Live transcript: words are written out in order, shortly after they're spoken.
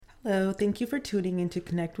Hello, thank you for tuning in to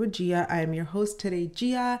Connect with Gia. I am your host today,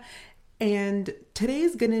 Gia, and today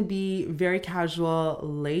is going to be very casual,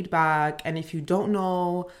 laid back. And if you don't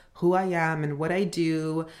know who I am and what I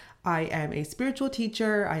do, I am a spiritual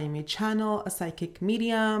teacher, I am a channel, a psychic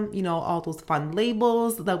medium, all those fun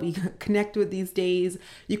labels that we connect with these days.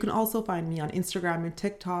 You can also find me on Instagram and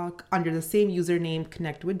TikTok under the same username,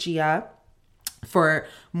 Connect with Gia, for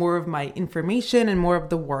more of my information and more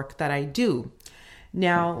of the work that I do.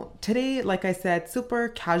 Now, today, like I said, super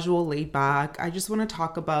casual, laid back. I just want to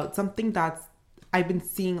talk about something that's I've been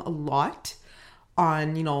seeing a lot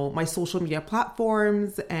on, my social media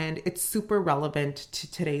platforms, and it's super relevant to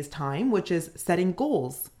today's time, which is setting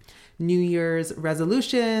goals, New Year's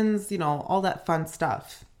resolutions, all that fun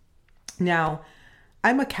stuff. Now,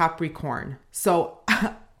 I'm a Capricorn, so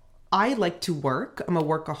I like to work. I'm a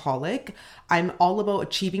workaholic. I'm all about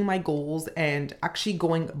achieving my goals and actually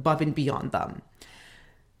going above and beyond them.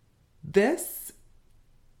 This,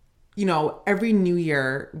 every new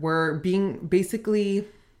year, we're being basically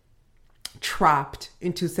trapped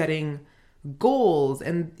into setting goals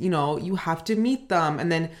and, you have to meet them.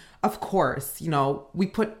 And then, of course, we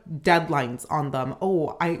put deadlines on them.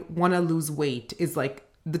 Oh, I want to lose weight is like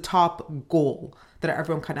the top goal that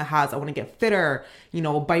everyone kind of has. I want to get fitter.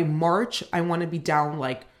 By March, I want to be down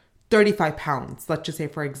like 35 pounds, let's just say,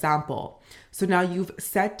 for example. So now you've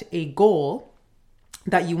set a goal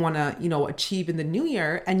that you want to, achieve in the new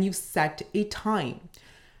year, and you set a time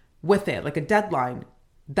with it, like a deadline.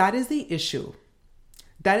 That is the issue.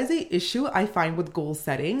 That is the issue I find with goal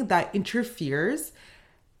setting that interferes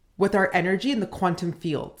with our energy in the quantum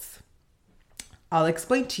fields. I'll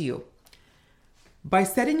explain to you. By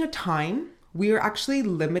setting a time, we are actually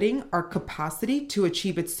limiting our capacity to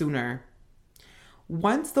achieve it sooner.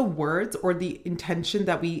 Once the words or the intention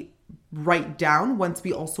that we write down, once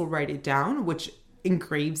we also write it down, which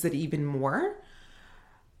engraves it even more,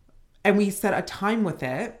 and we set a time with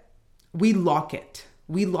it, we lock it.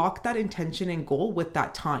 We lock that intention and goal with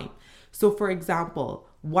that time. So for example,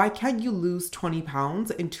 why can't you lose 20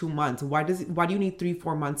 pounds in 2 months? Why do you need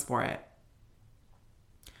 3-4 months for it?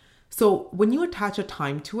 So when you attach a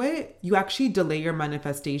time to it, you actually delay your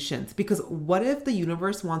manifestations, because what if the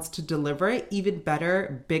universe wants to deliver it even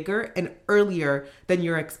better, bigger, and earlier than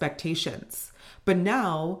your expectations? But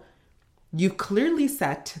now you've clearly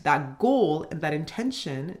set that goal and that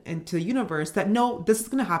intention into the universe that, no, this is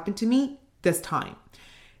going to happen to me this time.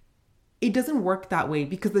 It doesn't work that way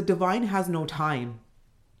because the divine has no time.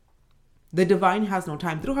 The divine has no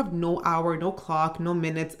time. They don't have no hour, no clock, no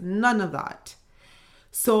minutes, none of that.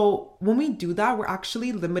 So when we do that, we're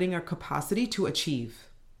actually limiting our capacity to achieve.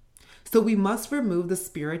 So we must remove the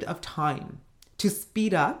spirit of time to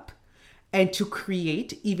speed up and to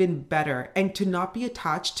create even better, and to not be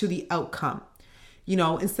attached to the outcome.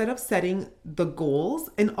 Instead of setting the goals.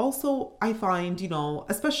 And also I find,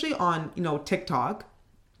 especially on, TikTok,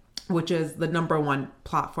 which is the number one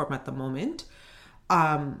platform at the moment.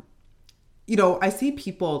 I see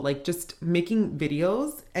people like just making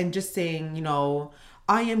videos and just saying,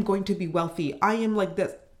 I am going to be wealthy. I am like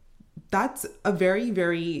this. That's a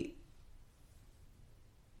very,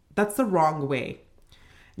 that's the wrong way.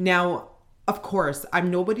 Now, of course, I'm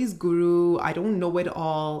nobody's guru. I don't know it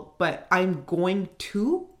all, but I'm going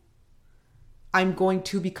to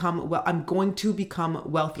become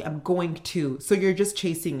wealthy. I'm going to. So you're just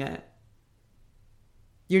chasing it.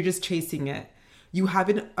 You're just chasing it. You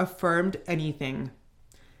haven't affirmed anything.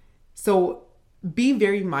 So be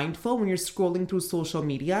very mindful when you're scrolling through social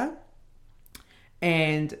media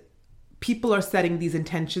and people are setting these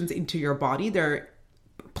intentions into your body. They're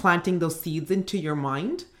planting those seeds into your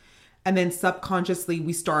mind. And then subconsciously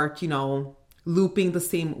we start, looping the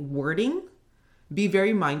same wording. Be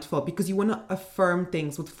very mindful, because you want to affirm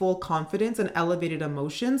things with full confidence and elevated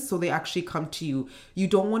emotions so they actually come to you. You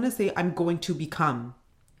don't want to say, I'm going to become.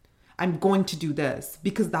 I'm going to do this,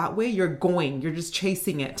 because that way you're just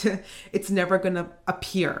chasing it. It's never going to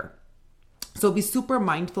appear. So be super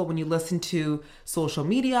mindful when you listen to social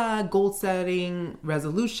media, goal setting,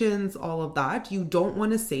 resolutions, all of that. You don't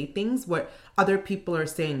want to say things what other people are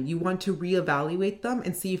saying. You want to reevaluate them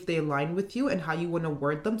and see if they align with you and how you want to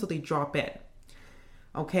word them so they drop in.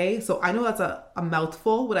 Okay, so I know that's a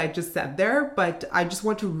mouthful what I just said there, but I just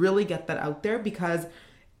want to really get that out there because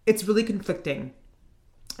it's really conflicting.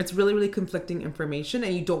 It's really, really conflicting information,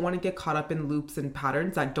 and you don't want to get caught up in loops and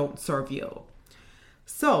patterns that don't serve you.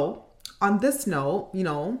 So on this note,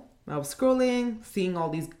 I was scrolling, seeing all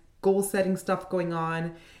these goal setting stuff going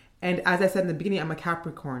on. And as I said in the beginning, I'm a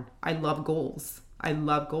Capricorn. I love goals.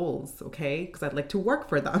 Okay? Because I'd like to work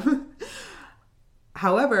for them.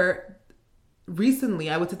 However, recently,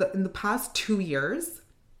 I would say that in the past 2 years,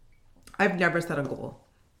 I've never set a goal.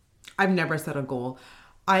 I've never set a goal.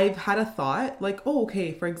 I've had a thought like, oh,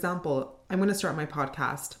 okay, for example, I'm going to start my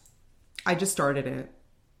podcast. I just started it.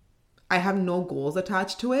 I have no goals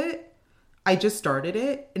attached to it. I just started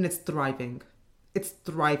it and it's thriving. It's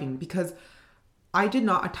thriving because I did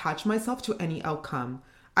not attach myself to any outcome.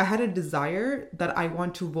 I had a desire that I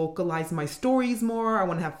want to vocalize my stories more. I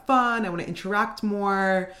want to have fun. I want to interact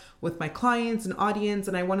more with my clients and audience,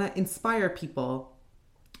 and I want to inspire people.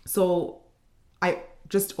 So I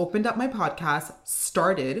just opened up my podcast,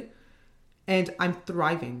 started, and I'm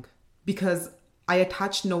thriving because I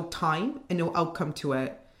attached no time and no outcome to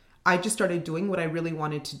it. I just started doing what I really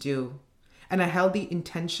wanted to do. And I held the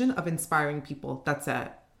intention of inspiring people. That's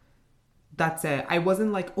it. That's it. I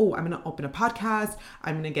wasn't like, oh, I'm going to open a podcast.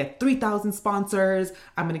 I'm going to get 3,000 sponsors.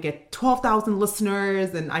 I'm going to get 12,000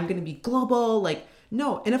 listeners and I'm going to be global. Like,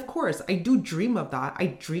 no. And of course, I do dream of that. I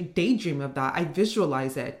daydream of that. I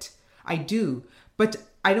visualize it. I do. But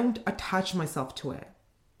I don't attach myself to it.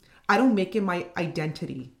 I don't make it my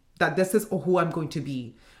identity that this is who I'm going to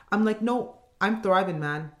be. I'm like, no, I'm thriving,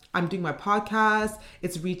 man. I'm doing my podcast.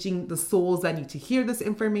 It's reaching the souls that need to hear this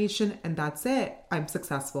information. And that's it. I'm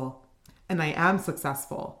successful. And I am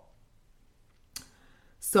successful.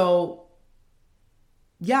 So,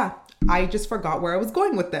 yeah, I just forgot where I was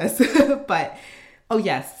going with this. But, oh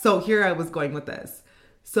yes, so here I was going with this.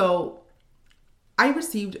 So, I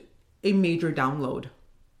received a major download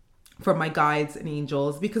from my guides and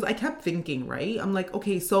angels because I kept thinking, right? I'm like,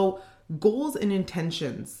 okay, so goals and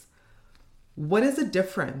intentions, what is the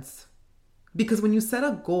difference? Because when you set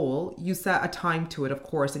a goal, you set a time to it, of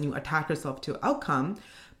course, and you attach yourself to an outcome.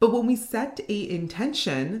 But when we set a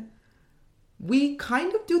intention, we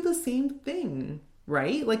kind of do the same thing,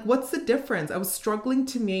 right? Like, what's the difference? I was struggling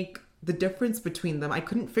to make the difference between them. I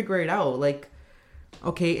couldn't figure it out. Like,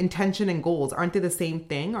 okay, intention and goals, aren't they the same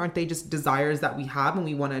thing? Aren't they just desires that we have and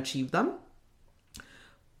we want to achieve them?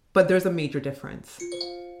 But there's a major difference.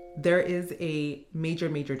 There is a major,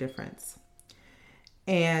 major difference.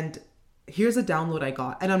 And here's a download I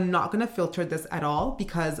got. And I'm not going to filter this at all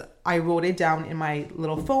because I wrote it down in my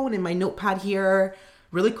little phone, in my notepad here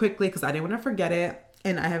really quickly because I didn't want to forget it.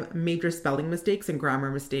 And I have major spelling mistakes and grammar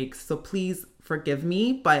mistakes. So please forgive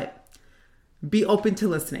me, but be open to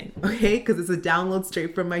listening, okay? Because it's a download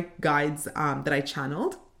straight from my guides that I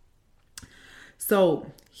channeled.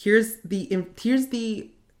 So here's the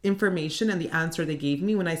information and the answer they gave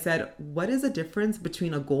me when I said, what is the difference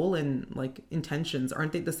between a goal and like intentions?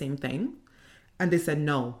 Aren't they the same thing? And they said,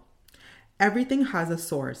 no. Everything has a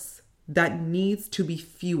source that needs to be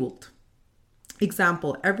fueled.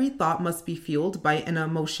 Example, every thought must be fueled by an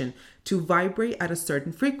emotion to vibrate at a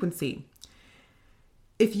certain frequency.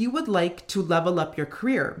 If you would like to level up your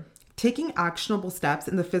career, taking actionable steps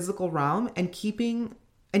in the physical realm and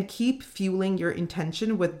keep fueling your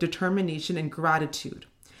intention with determination and gratitude.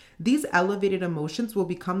 These elevated emotions will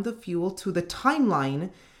become the fuel to the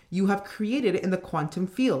timeline you have created in the quantum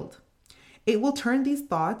field. It will turn these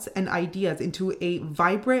thoughts and ideas into a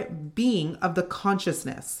vibrant being of the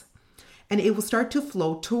consciousness, and it will start to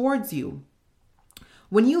flow towards you.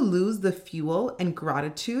 When you lose the fuel and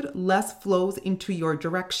gratitude, less flows into your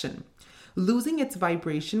direction. Losing its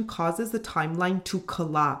vibration causes the timeline to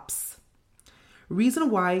collapse. Reason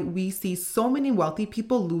why we see so many wealthy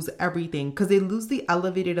people lose everything because they lose the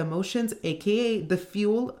elevated emotions, aka the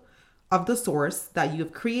fuel of the source that you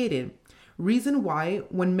have created. Reason why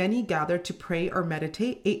when many gather to pray or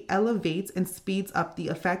meditate, it elevates and speeds up the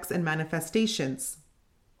effects and manifestations.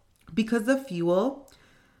 Because the fuel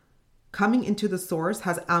coming into the source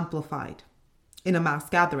has amplified in a mass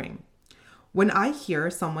gathering. When I hear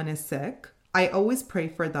someone is sick, I always pray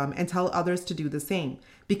for them and tell others to do the same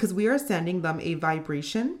because we are sending them a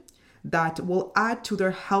vibration that will add to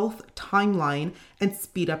their health timeline and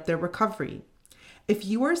speed up their recovery. If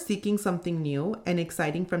you are seeking something new and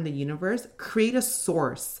exciting from the universe, create a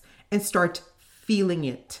source and start feeling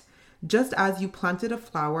it. Just as you planted a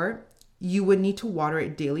flower, you would need to water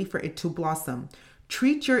it daily for it to blossom.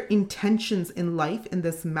 Treat your intentions in life in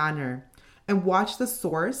this manner and watch the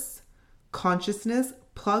source consciousness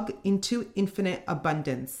plug into infinite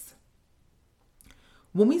abundance.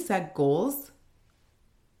 When we set goals,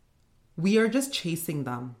 we are just chasing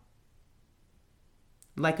them.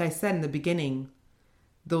 Like I said in the beginning,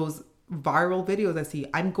 those viral videos I see,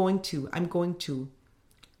 I'm going to.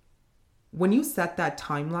 When you set that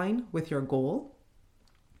timeline with your goal,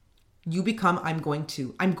 you become, I'm going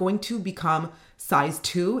to become size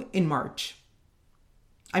 2 in March.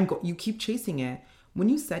 You keep chasing it. When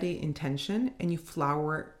you set an intention and you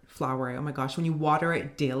flower it, oh my gosh, when you water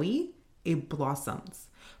it daily, it blossoms.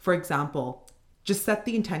 For example, just set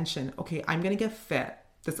the intention. Okay, I'm going to get fit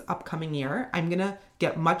this upcoming year. I'm going to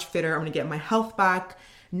get much fitter. I'm going to get my health back.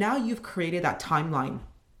 Now you've created that timeline.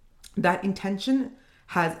 That intention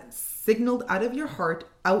has signaled out of your heart,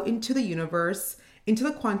 out into the universe, into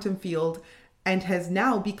the quantum field, and has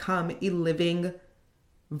now become a living,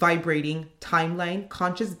 vibrating timeline,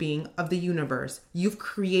 conscious being of the universe. You've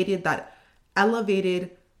created that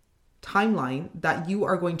elevated timeline that you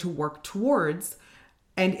are going to work towards,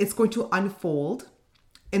 and it's going to unfold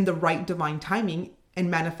in the right divine timing and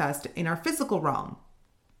manifest in our physical realm.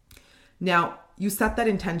 Now, you set that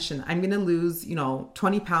intention. I'm going to lose,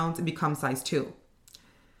 20 pounds and become size 2.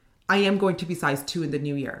 I am going to be size 2 in the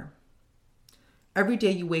new year. Every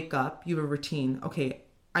day you wake up, you have a routine. Okay,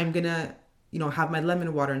 I'm going to, have my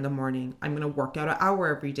lemon water in the morning. I'm going to work out an hour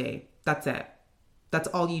every day. That's it. That's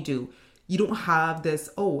all you do. You don't have this,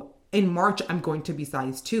 in March, I'm going to be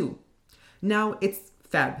size 2. Now it's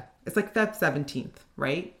Feb. It's like Feb 17th,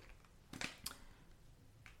 right?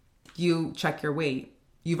 You check your weight.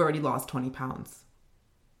 You've already lost 20 pounds.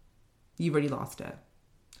 You've already lost it.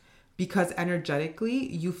 Because energetically,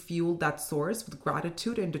 you fueled that source with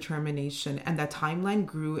gratitude and determination. And that timeline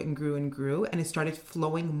grew and grew and grew. And it started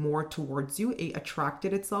flowing more towards you. It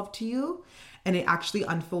attracted itself to you. And it actually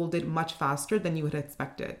unfolded much faster than you had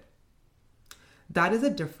expected. That is a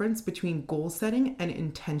difference between goal setting and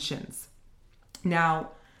intentions.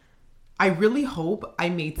 Now, I really hope I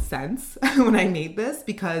made sense when I made this,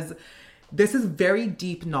 because this is very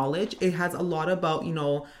deep knowledge. It has a lot about,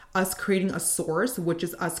 us creating a source, which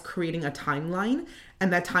is us creating a timeline.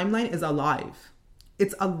 And that timeline is alive.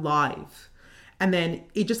 It's alive. And then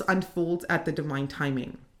it just unfolds at the divine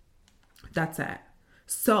timing. That's it.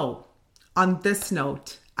 So on this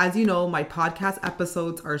note, as you know, my podcast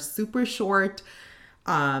episodes are super short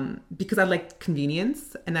because I like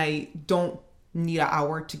convenience and I don't need an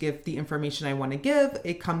hour to give the information I want to give.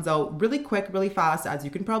 It comes out really quick, really fast, as you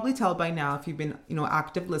can probably tell by now if you've been,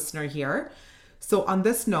 active listener here. So on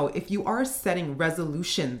this note, if you are setting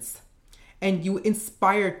resolutions and you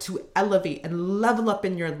inspire to elevate and level up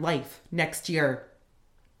in your life next year,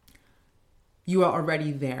 you are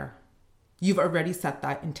already there. You've already set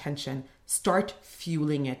that intention. Start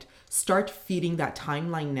fueling it. Start feeding that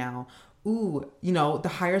timeline now. Ooh, the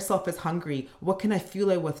higher self is hungry. What can I fuel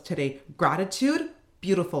it with today? Gratitude?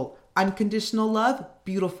 Beautiful. Unconditional love?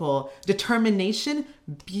 Beautiful. Determination?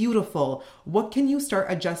 Beautiful. What can you start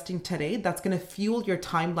adjusting today that's going to fuel your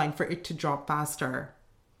timeline for it to drop faster?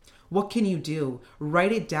 What can you do?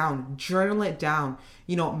 Write it down. Journal it down.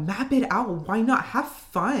 Map it out. Why not? Have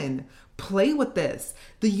fun. Play with this.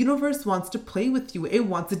 The universe wants to play with you. It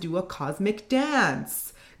wants to do a cosmic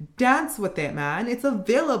dance. Dance with it, man. It's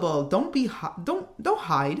available. Don't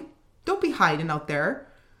hide. Don't be hiding out there.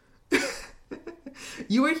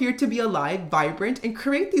 You are here to be alive, vibrant, and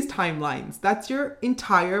create these timelines. That's your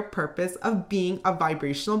entire purpose of being a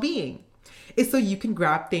vibrational being. It's so you can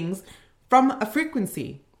grab things from a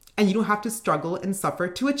frequency and you don't have to struggle and suffer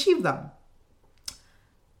to achieve them.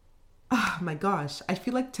 Oh my gosh. I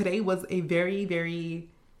feel like today was a very, very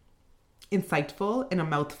insightful and a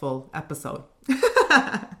mouthful episode.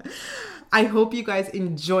 I hope you guys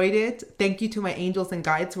enjoyed it. Thank you to my angels and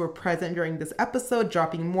guides who were present during this episode,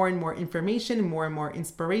 dropping more and more information, more and more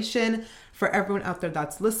inspiration for everyone out there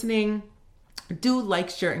that's listening. Do like,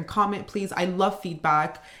 share, and comment, please. I love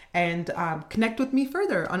feedback, and connect with me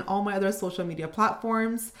further on all my other social media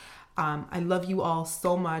platforms. I love you all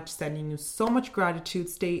so much, sending you so much gratitude.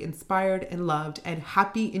 Stay inspired and loved, and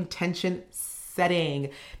happy intention setting.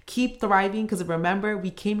 Keep thriving, because remember, we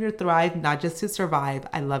came here to thrive, not just to survive.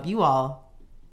 I love you all.